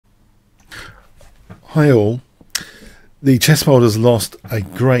Hi all. The chess world has lost a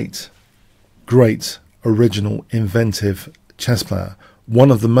great original, inventive chess player.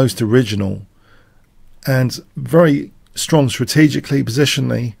 One of the most original and very strong strategically,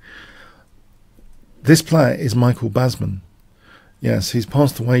 positionally. This player is Michael Basman. Yes, he's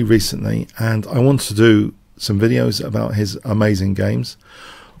passed away recently, and I want to do some videos about his amazing games.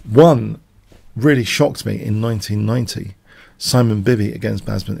 One really shocked me in 1990. Simon Bibby against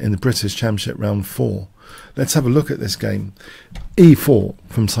Basman in the British Championship round 4. Let's have a look at this game. E4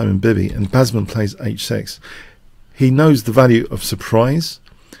 from Simon Bibby, and Basman plays H6. He knows the value of surprise,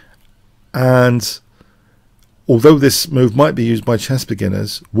 and although this move might be used by chess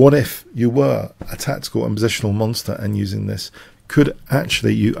beginners, what if you were a tactical and positional monster and using this? Could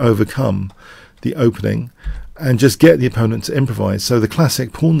actually you overcome the opening and just get the opponent to improvise? So the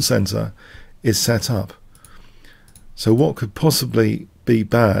classic pawn center is set up. So what could possibly be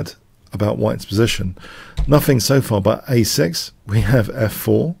bad about White's position? Nothing so far, but A6, we have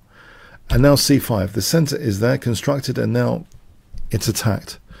F4, and now C5. The center is there, constructed, and now it's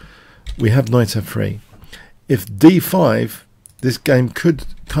attacked. We have Knight F3. If D5, this game could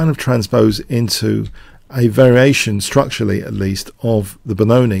kind of transpose into a variation, structurally at least, of the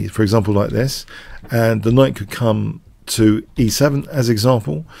Benoni, for example, like this, and the knight could come to E7 as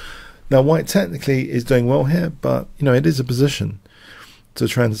example. Now, White technically is doing well here, but, you know, it is a position to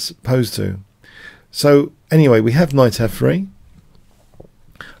transpose to. So, anyway, we have Knight F3.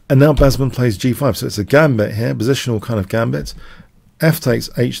 And now Basman plays G5. So it's a gambit here, positional kind of gambit. F takes,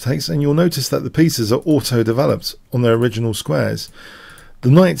 H takes. And you'll notice that the pieces are auto-developed on their original squares.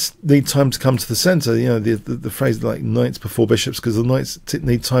 The knights need time to come to the center. You know, the phrase like knights before bishops, because the knights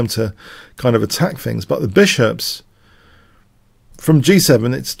need time to kind of attack things. But the bishops, from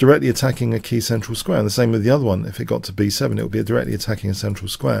G7, it's directly attacking a key central square, and the same with the other one. If it got to B7, it would be directly attacking a central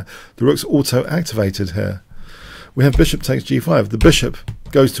square. The rook's auto-activated here. We have bishop takes G5. The bishop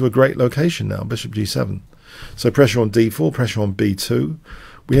goes to a great location now, bishop G7. So pressure on D4, pressure on B2.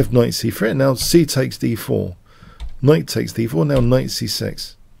 We have knight C3, and now C takes D4. Knight takes D4, now knight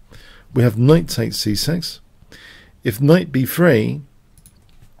C6. We have knight takes C6. If knight B3,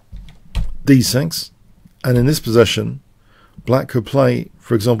 D6, and in this position, Black could play,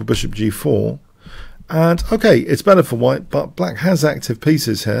 for example, bishop G4, and okay, it's better for White, but Black has active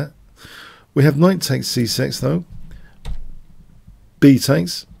pieces here. We have knight takes C6 though, B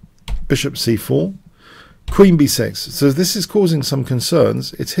takes, bishop C4, queen B6. So this is causing some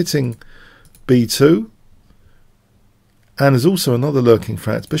concerns. It's hitting B2, and there's also another lurking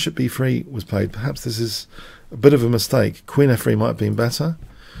threat. Bishop B3 was played. Perhaps this is a bit of a mistake. Queen F3 might have been better,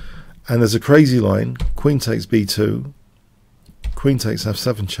 and there's a crazy line. Queen takes B2. Queen takes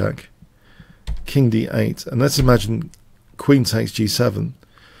F7 check, King D8, and let's imagine Queen takes G7,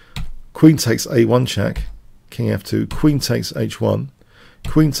 Queen takes A1 check, King F2, Queen takes H1,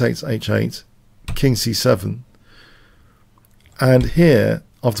 Queen takes H8, King C7, and here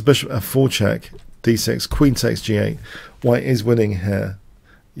after Bishop F4 check, D6, Queen takes G8. White is winning here,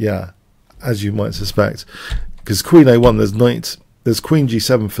 yeah, as you might suspect, because Queen A1, there's Queen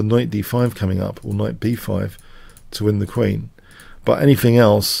G7 for Knight D5 coming up, or Knight B5 to win the Queen. But anything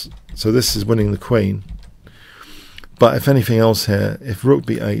else, so this is winning the Queen. But if anything else here, if Rook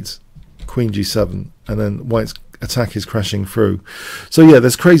B8, Queen G7, and then White's attack is crashing through. So yeah,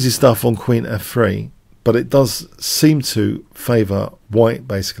 there's crazy stuff on Queen F3, but it does seem to favour White,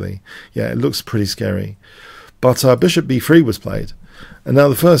 basically. Yeah, it looks pretty scary. But Bishop B3 was played. And now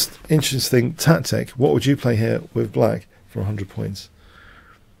the first interesting tactic, what would you play here with Black for 100 points?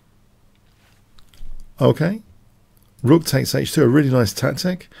 Okay. Rook takes H2, a really nice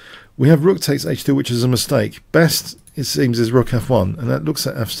tactic. We have Rook takes H2, which is a mistake. Best, it seems, is Rook F1, and that looks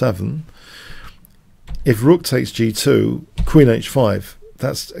at F7. If Rook takes G2, Queen H5,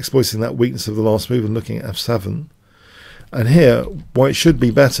 that's exploiting that weakness of the last move and looking at F7. And here, White should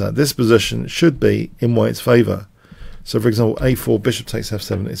be better. This position should be in White's favour. So, for example, A4, Bishop takes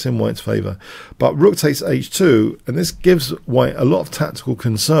F7, it's in White's favour. But Rook takes H2, and this gives White a lot of tactical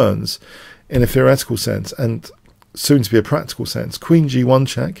concerns in a theoretical sense, and soon to be a practical sense. Queen G1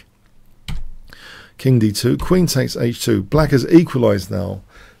 check, King D2, Queen takes H2. Black has equalised now.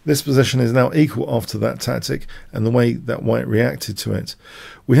 This position is now equal after that tactic and the way that White reacted to it.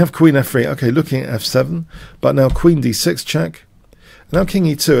 We have Queen F3, okay, looking at F7, but now Queen D6 check. Now King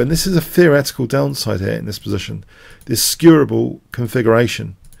E2, and this is a theoretical downside here in this position, this skewable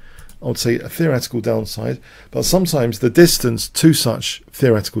configuration. I would say a theoretical downside, but sometimes the distance to such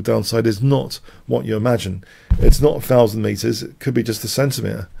theoretical downside is not what you imagine. It's not 1,000 meters, it could be just a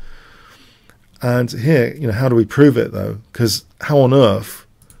centimeter. And here, you know, how do we prove it though? Because how on earth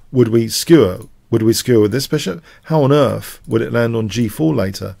would we skewer Would we skewer with this bishop? How on earth would it land on g4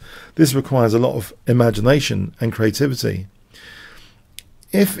 later? This requires a lot of imagination and creativity.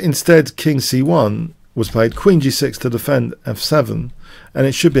 If instead king c1 was played, queen g6 to defend f7, and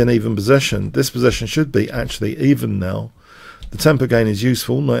it should be an even possession. This possession should be actually even now. The tempo gain is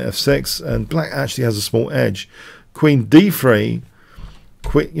useful, knight f6, and black actually has a small edge. Queen d3,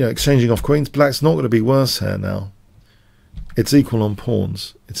 exchanging off queens. Black's not going to be worse here now. It's equal on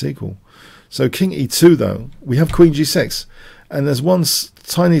pawns. It's equal. So king e2 though, we have queen g6, and there's one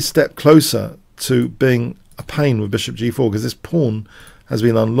tiny step closer to being a pain with bishop g4, because this pawn has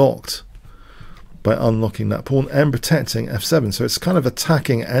been unlocked by unlocking that pawn and protecting f7. So it's kind of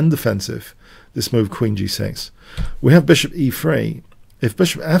attacking and defensive, this move queen g6. We have bishop e3. If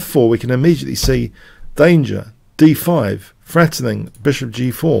bishop f4, we can immediately see danger. d5, threatening bishop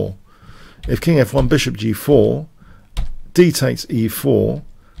g4. If king f1, bishop g4, d takes e4,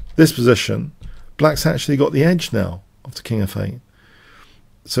 this position, black's actually got the edge now after king f8.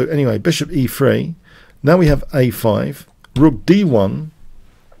 So anyway, bishop e3. Now we have a5, rook d1.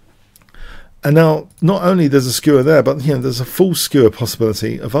 And now, not only there's a skewer there, but there's a full skewer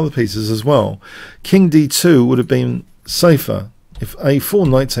possibility of other pieces as well. King d2 would have been safer. If a4,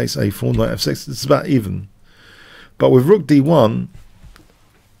 knight takes a4, knight f6, it's about even. But with rook d1,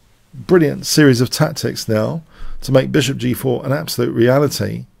 brilliant series of tactics now to make bishop g4 an absolute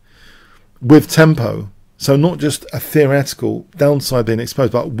reality with tempo. So not just a theoretical downside being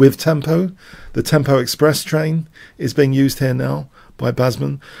exposed, but with tempo. The tempo express train is being used here now by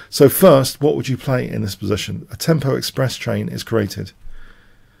Basman. So first, what would you play in this position? A tempo express train is created.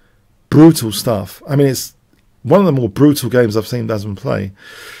 Brutal stuff. I mean, it's one of the more brutal games I've seen Basman play.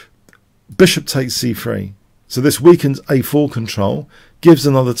 Bishop takes c3. So this weakens a4 control, gives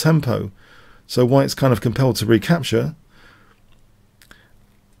another tempo. So white's kind of compelled to recapture.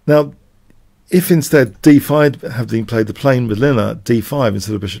 Now, if instead d5 had been played, the plain vanilla d5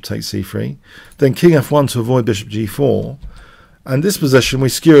 instead of bishop takes c3, then king f1 to avoid bishop g4. And this position we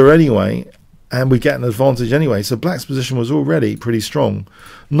skewer anyway, and we get an advantage anyway. So black's position was already pretty strong.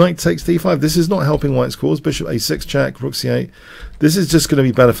 Knight takes d5. This is not helping white's cause. Bishop a6 check, rook c8. This is just going to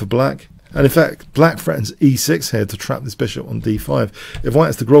be better for black. And in fact, black threatens e6 here to trap this bishop on d5. If white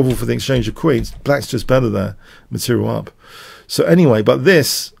has to grovel for the exchange of queens, black's just better there, material up. So anyway, but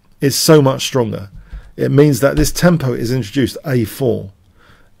this is so much stronger. It means that this tempo is introduced, a4.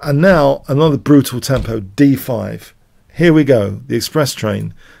 And now another brutal tempo, d5. Here we go, the express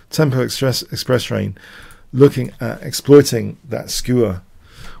train, tempo express train, looking at exploiting that skewer.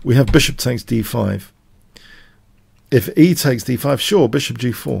 We have bishop takes d5. If e takes d5, sure, bishop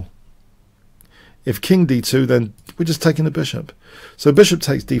g4. If king d2, then we're just taking the bishop. So bishop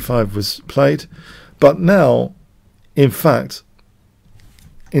takes d5 was played, but now, in fact,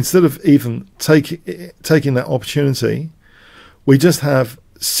 instead of even taking that opportunity, we just have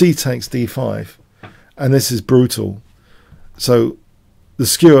c takes d5, and this is brutal. So the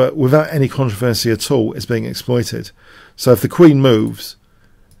skewer, without any controversy at all, is being exploited. So if the queen moves,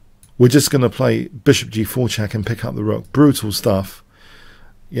 we're just going to play bishop g4 check and pick up the rook. Brutal stuff.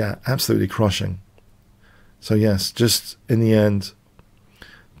 Yeah, absolutely crushing. So yes, just in the end,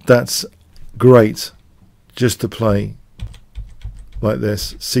 that's great just to play like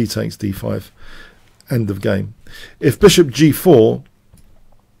this. C takes d5. End of game. If bishop g4,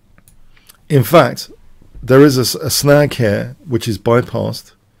 in fact, there is a snag here which is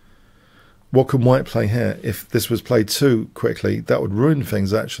bypassed. What can white play here? If this was played too quickly, that would ruin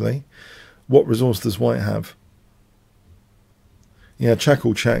things actually. What resource does white have? Yeah, check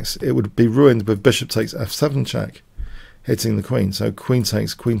all checks. It would be ruined with bishop takes f7 check, hitting the queen. So queen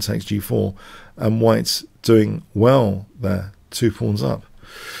takes g4, and white's doing well there, 2 pawns up.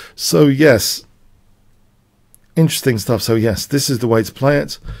 So yes, interesting stuff. So yes, this is the way to play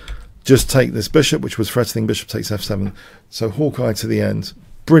it. Just take this bishop, which was threatening bishop takes f7. So Hawkeye to the end.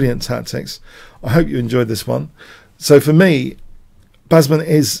 Brilliant tactics. I hope you enjoyed this one. So for me, Basman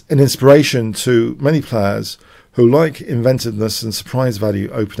is an inspiration to many players who like inventiveness and surprise value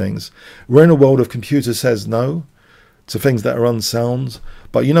openings. We're in a world of computer says no to things that are unsound.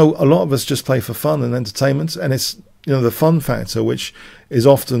 But a lot of us just play for fun and entertainment, and it's the fun factor which is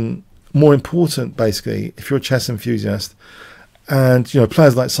often more important basically if you're a chess enthusiast. And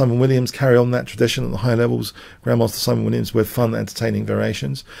players like Simon Williams carry on that tradition at the high levels. Grandmaster Simon Williams with fun, entertaining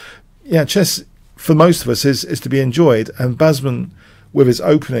variations. Yeah, chess for most of us is to be enjoyed. And Basman, with his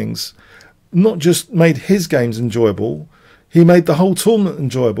openings, not just made his games enjoyable, He made the whole tournament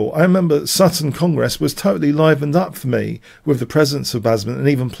enjoyable. I remember Sutton Congress was totally livened up for me with the presence of Basman, and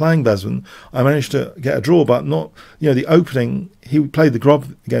even playing Basman. I managed to get a draw, but not, the opening, he played the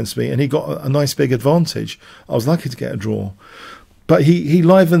Grob against me and he got a nice big advantage. I was lucky to get a draw. But he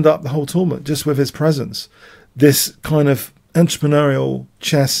livened up the whole tournament just with his presence. This kind of entrepreneurial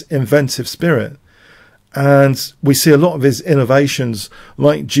chess inventive spirit. And we see a lot of his innovations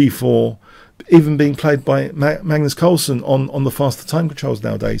like G4, even being played by Magnus Carlsen on the faster time controls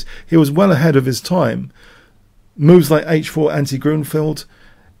nowadays. He was well ahead of his time. Moves like H4 anti-Grunfeld,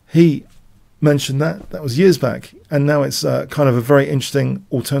 he mentioned that was years back, and now it's kind of a very interesting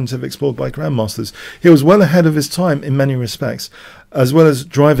alternative explored by grandmasters. He was well ahead of his time in many respects, as well as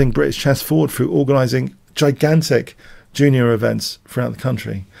driving British chess forward through organising gigantic junior events throughout the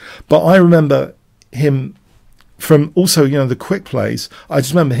country. But I remember him from also, the quick plays. I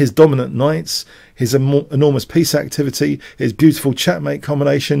just remember his dominant knights, his enormous piece activity, his beautiful checkmate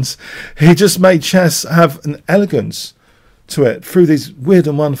combinations. He just made chess have an elegance to it through these weird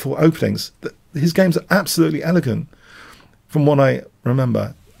and wonderful openings. His games are absolutely elegant from what I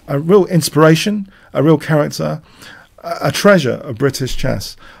remember. A real inspiration, a real character, a treasure of British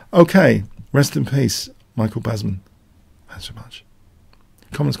chess. Okay, rest in peace, Michael Basman. Thanks so much.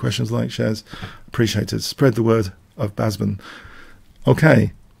 Comments, questions, likes, shares, appreciated. Spread the word of Basman.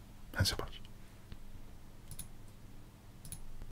 Okay, thanks so much.